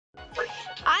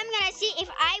see if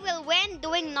I will win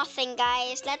doing nothing,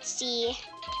 guys. Let's see.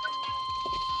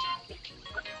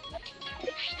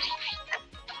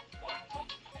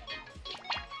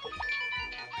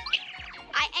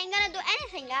 I ain't gonna do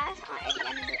anything, guys. I ain't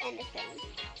gonna do anything.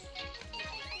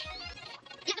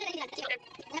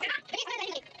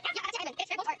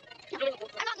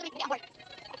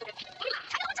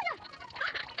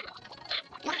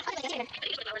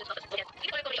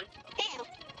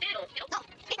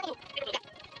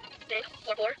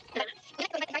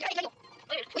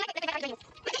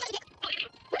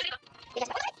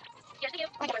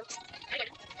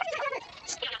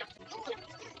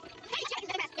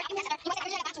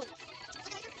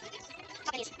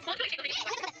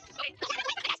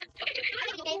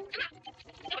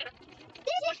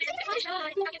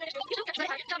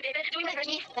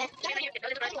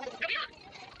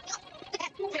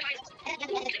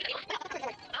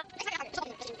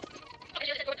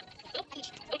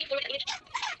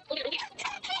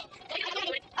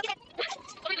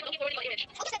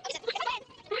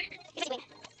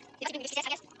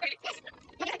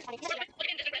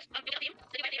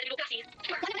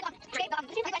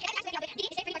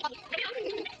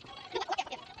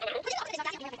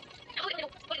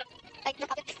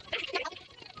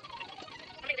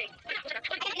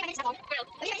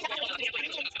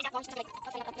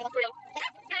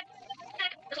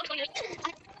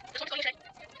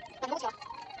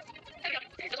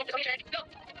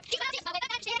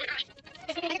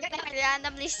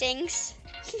 Randomly sings.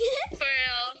 For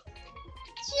real.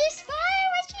 She's far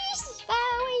away, she's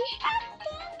far away.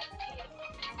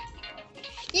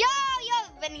 Yo,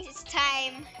 winning this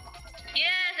time.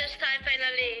 Yes, it's time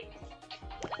finally.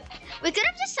 We could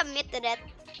have just submitted it.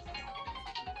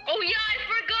 Oh yeah, I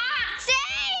forgot.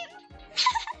 Same!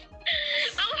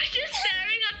 I was just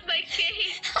staring at my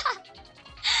cake.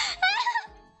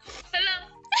 Hello.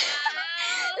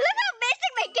 Wow. Look how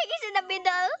basic my cake is in the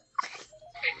middle.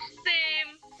 Same.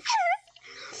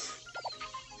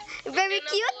 Very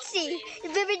cutesy,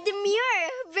 very demure,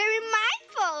 very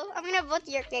mindful. I'm gonna vote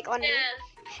your cake only. Yes.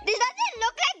 This doesn't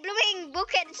look like blooming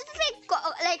bouquet. It's just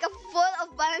like a full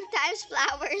of Valentine's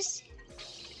flowers.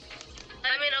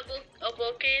 I mean a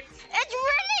bouquet. It's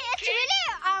really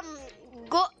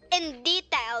go in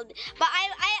detailed. But I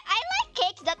like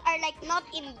cakes that are like not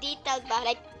in detailed, but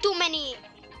like too many,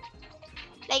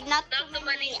 like not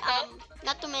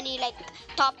too many like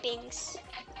toppings.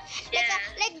 Yeah.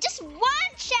 Like just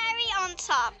one cherry on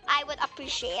top. I would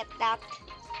appreciate that.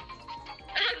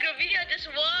 Grabe yan, just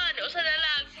one. Usa na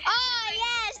lang. Oh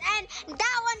yes, and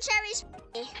that one cherry is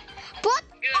put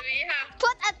Grabe ha.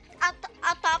 put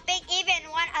a topping, even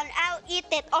one, and I'll eat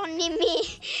it. Only me.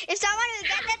 If someone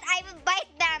will get it, I will bite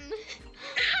them.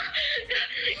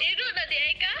 Ito na di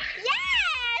ay ka?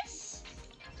 Yes.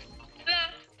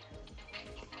 La.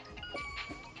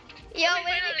 Yo,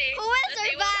 Finally. who will Let's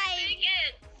see, will we survive? make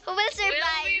it? Who will Will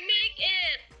survive? we make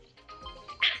it?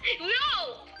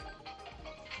 No!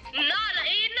 No,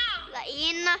 lain na.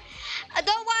 Lain.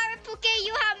 Don't worry, Puke.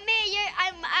 You have me.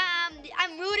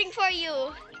 I'm rooting for you.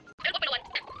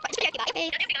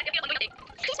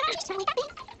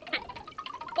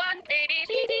 One, A, B,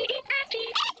 C, D, E, F, G,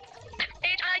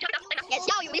 H, I, J, K, L, M, N, O, Yes,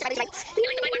 yo, you really right.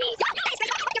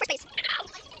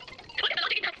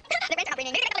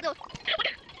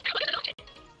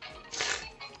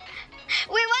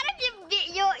 Wait, what if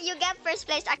you get first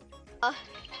place? Oh.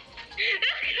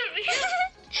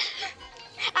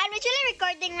 I'm actually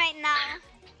recording right now.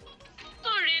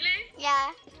 Oh, really?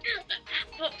 Yeah.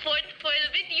 For the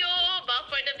video, ba?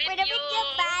 For the video. For the video,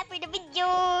 Pat. For the video.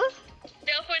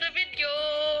 Yeah, for the video.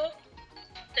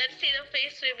 Let's see the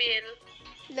face reveal.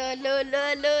 Lo lo lo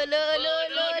lo lo lo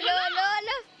lo lo lo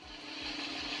lo.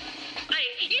 Ay,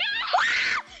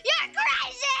 yeah! You're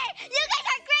crazy! You guys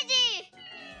are crazy!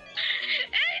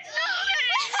 Ay, no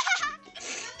way!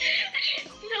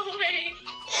 No way!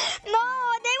 No,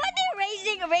 they would be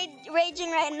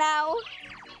raging right now.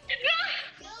 No!